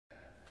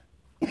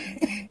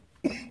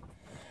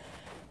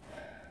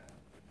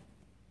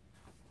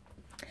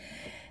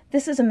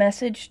This is a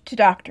message to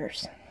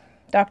doctors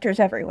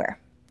everywhere.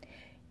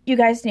 You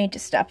guys need to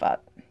step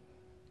up.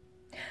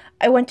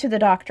 I went to the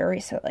doctor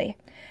recently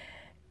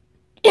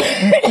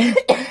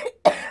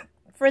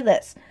for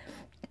this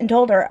and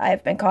told her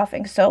I've been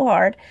coughing so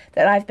hard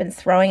that I've been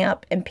throwing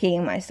up and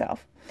peeing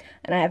myself.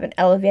 And I have an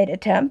elevated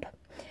temp.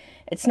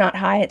 It's not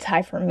high, it's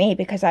high for me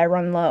because I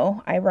run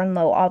low. I run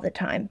low all the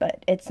time,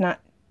 but it's not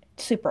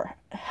super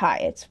high.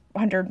 It's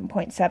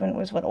 100.7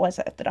 was what it was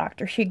at the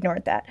doctor. She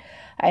ignored that.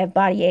 I have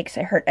body aches.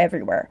 I hurt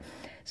everywhere.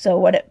 So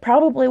what it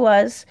probably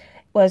was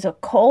a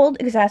cold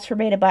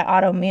exacerbated by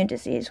autoimmune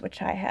disease,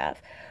 which I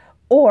have,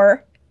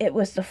 or it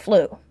was the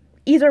flu.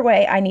 Either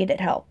way, I needed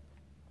help.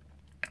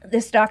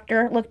 This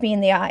doctor looked me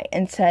in the eye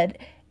and said,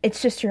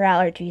 "It's just your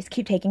allergies.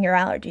 Keep taking your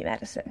allergy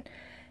medicine."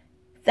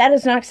 That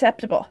is not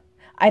acceptable.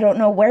 I don't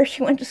know where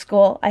she went to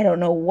school. I don't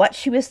know what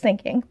she was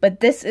thinking, but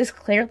this is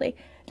clearly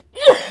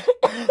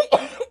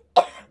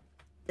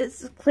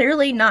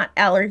not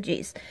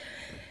allergies.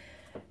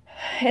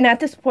 And at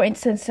this point,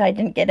 since I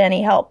didn't get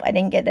any help, I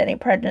didn't get any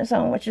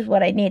prednisone, which is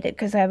what I needed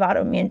because I have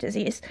autoimmune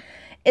disease,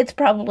 it's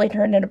probably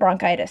turned into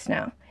bronchitis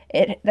now.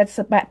 That's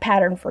a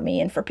pattern for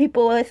me. And for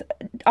people with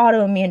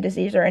autoimmune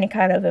disease or any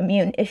kind of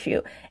immune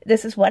issue,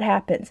 this is what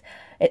happens.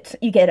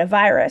 You get a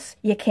virus,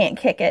 you can't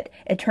kick it,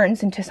 it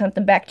turns into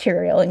something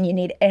bacterial, and you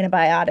need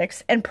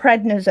antibiotics and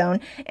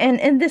prednisone, and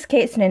in this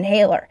case, an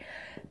inhaler.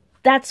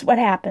 That's what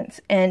happens.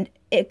 And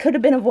it could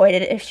have been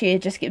avoided if she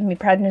had just given me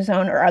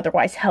prednisone or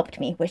otherwise helped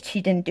me, which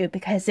she didn't do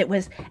because it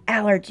was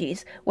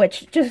allergies,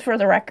 which, just for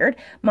the record,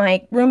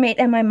 my roommate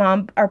and my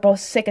mom are both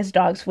sick as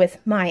dogs with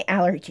my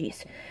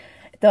allergies.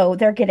 Though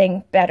they're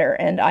getting better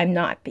and I'm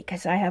not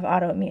because I have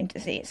autoimmune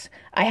disease.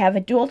 I have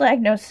a dual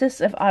diagnosis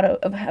of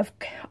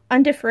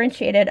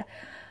undifferentiated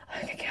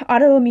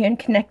autoimmune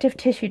connective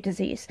tissue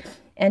disease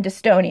and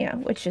dystonia,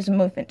 which is a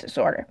movement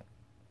disorder.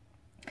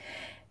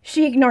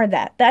 She ignored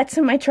that. That's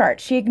in my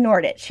chart. She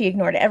ignored it. She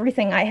ignored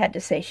everything I had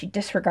to say. She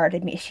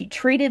disregarded me. She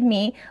treated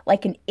me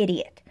like an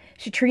idiot.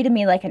 She treated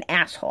me like an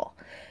asshole.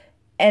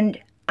 And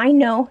I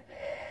know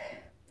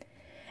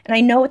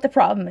what the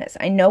problem is.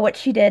 I know what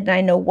she did, and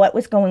I know what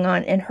was going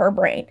on in her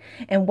brain.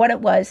 And what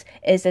it was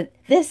is that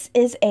this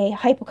is a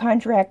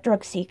hypochondriac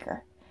drug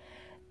seeker.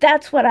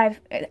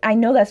 I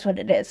know that's what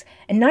it is.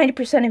 And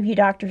 90% of you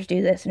doctors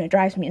do this, and it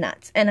drives me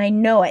nuts. And I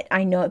know it.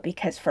 I know it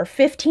because for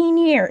 15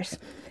 years,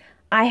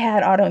 I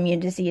had autoimmune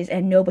disease,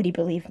 and nobody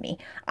believed me.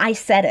 I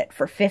said it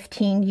for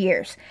 15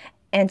 years.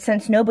 And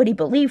since nobody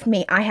believed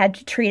me, I had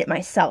to treat it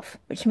myself,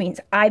 which means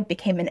I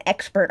became an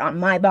expert on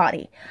my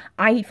body.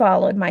 I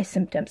followed my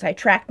symptoms. I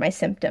tracked my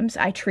symptoms.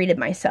 I treated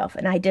myself,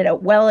 and I did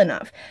it well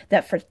enough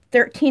that for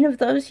 13 of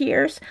those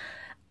years,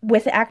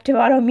 with active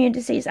autoimmune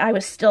disease, I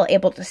was still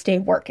able to stay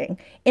working.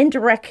 In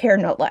direct care,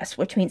 no less,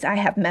 which means I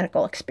have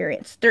medical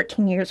experience,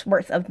 13 years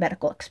worth of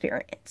medical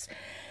experience.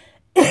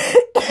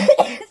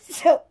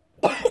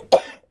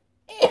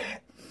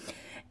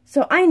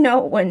 So I know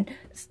when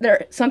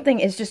something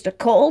is just a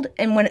cold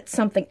and when it's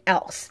something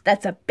else.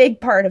 That's a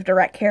big part of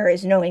direct care,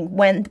 is knowing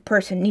when the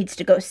person needs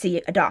to go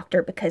see a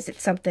doctor because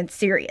it's something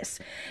serious.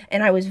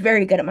 And I was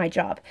very good at my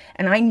job,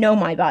 and I know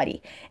my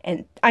body.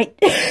 And and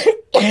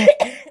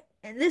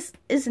this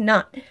is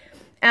not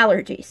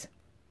allergies.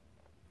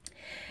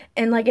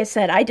 And like I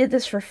said, I did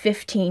this for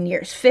 15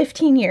 years.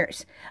 15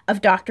 years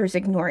of doctors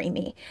ignoring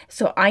me.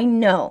 So I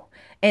know.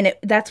 And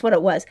that's what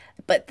it was.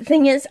 But the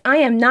thing is, I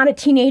am not a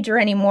teenager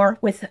anymore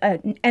with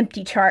an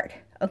empty chart,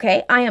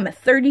 okay? I am a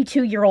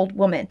 32-year-old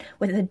woman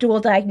with a dual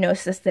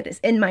diagnosis that is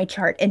in my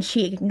chart, and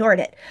she ignored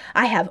it.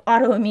 I have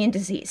autoimmune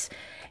disease.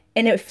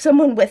 And if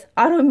someone with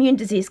autoimmune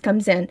disease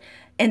comes in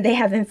and they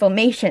have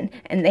inflammation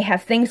and they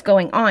have things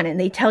going on and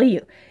they tell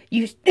you,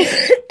 you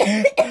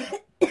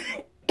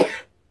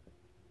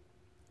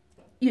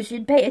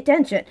should pay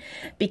attention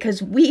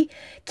because we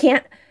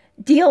can't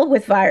deal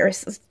with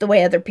viruses the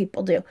way other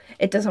people do.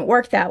 It doesn't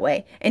work that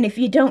way. And if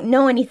you don't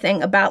know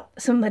anything about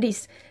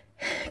somebody's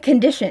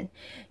condition,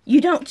 you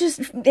don't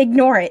just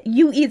ignore it.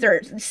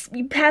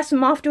 You pass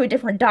them off to a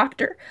different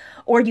doctor,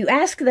 or you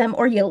ask them,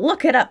 or you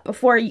look it up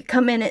before you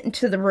come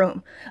into the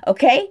room,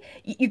 okay?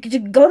 You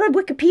could go to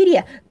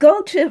Wikipedia,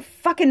 go to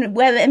fucking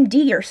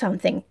WebMD or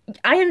something.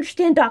 I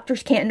understand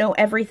doctors can't know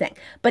everything,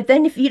 but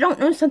then if you don't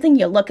know something,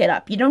 you look it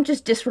up. You don't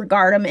just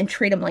disregard them and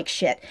treat them like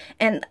shit.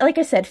 And like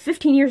I said,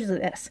 15 years of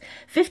this.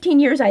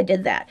 15 years I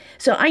did that.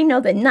 So I know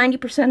that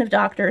 90% of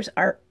doctors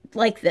are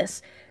like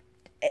this.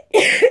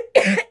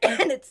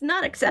 And it's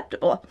not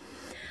acceptable.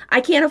 I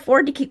can't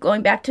afford to keep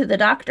going back to the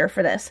doctor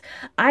for this.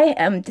 I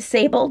am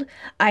disabled.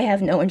 I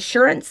have no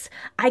insurance.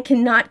 I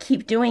cannot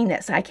keep doing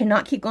this. I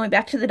cannot keep going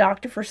back to the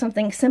doctor for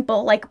something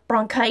simple like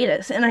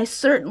bronchitis. And I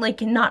certainly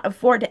cannot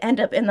afford to end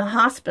up in the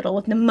hospital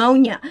with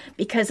pneumonia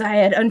because I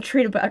had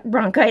untreated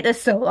bronchitis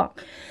so long.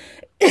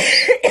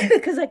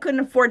 Because I couldn't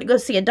afford to go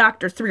see a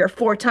doctor 3 or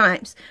 4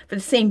 times for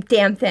the same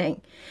damn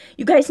thing.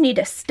 You guys need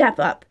to step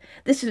up.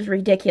 This is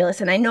ridiculous,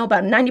 and I know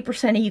about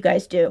 90% of you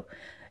guys do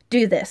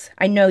this.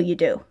 I know you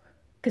do.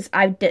 because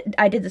I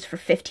did this for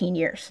 15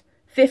 years.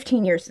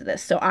 15 years of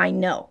this, so I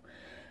know.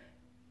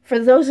 For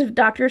those of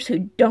doctors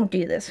who don't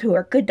do this, who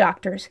are good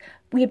doctors,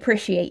 we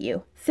appreciate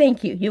you.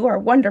 Thank you. You are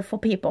wonderful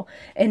people.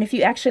 And if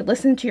you actually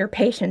listen to your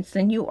patients,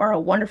 then you are a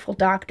wonderful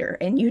doctor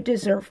and you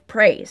deserve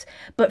praise.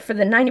 But for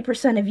the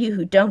 90% of you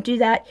who don't do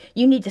that,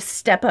 you need to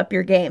step up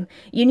your game.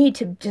 You need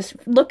to just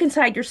look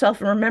inside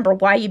yourself and remember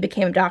why you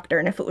became a doctor.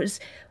 And if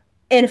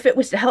it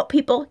was to help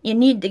people, you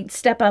need to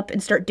step up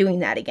and start doing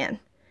that again.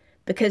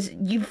 Because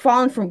you've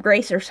fallen from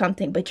grace or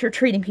something, but you're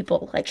treating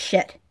people like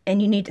shit.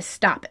 And you need to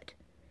stop it.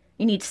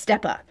 You need to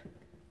step up.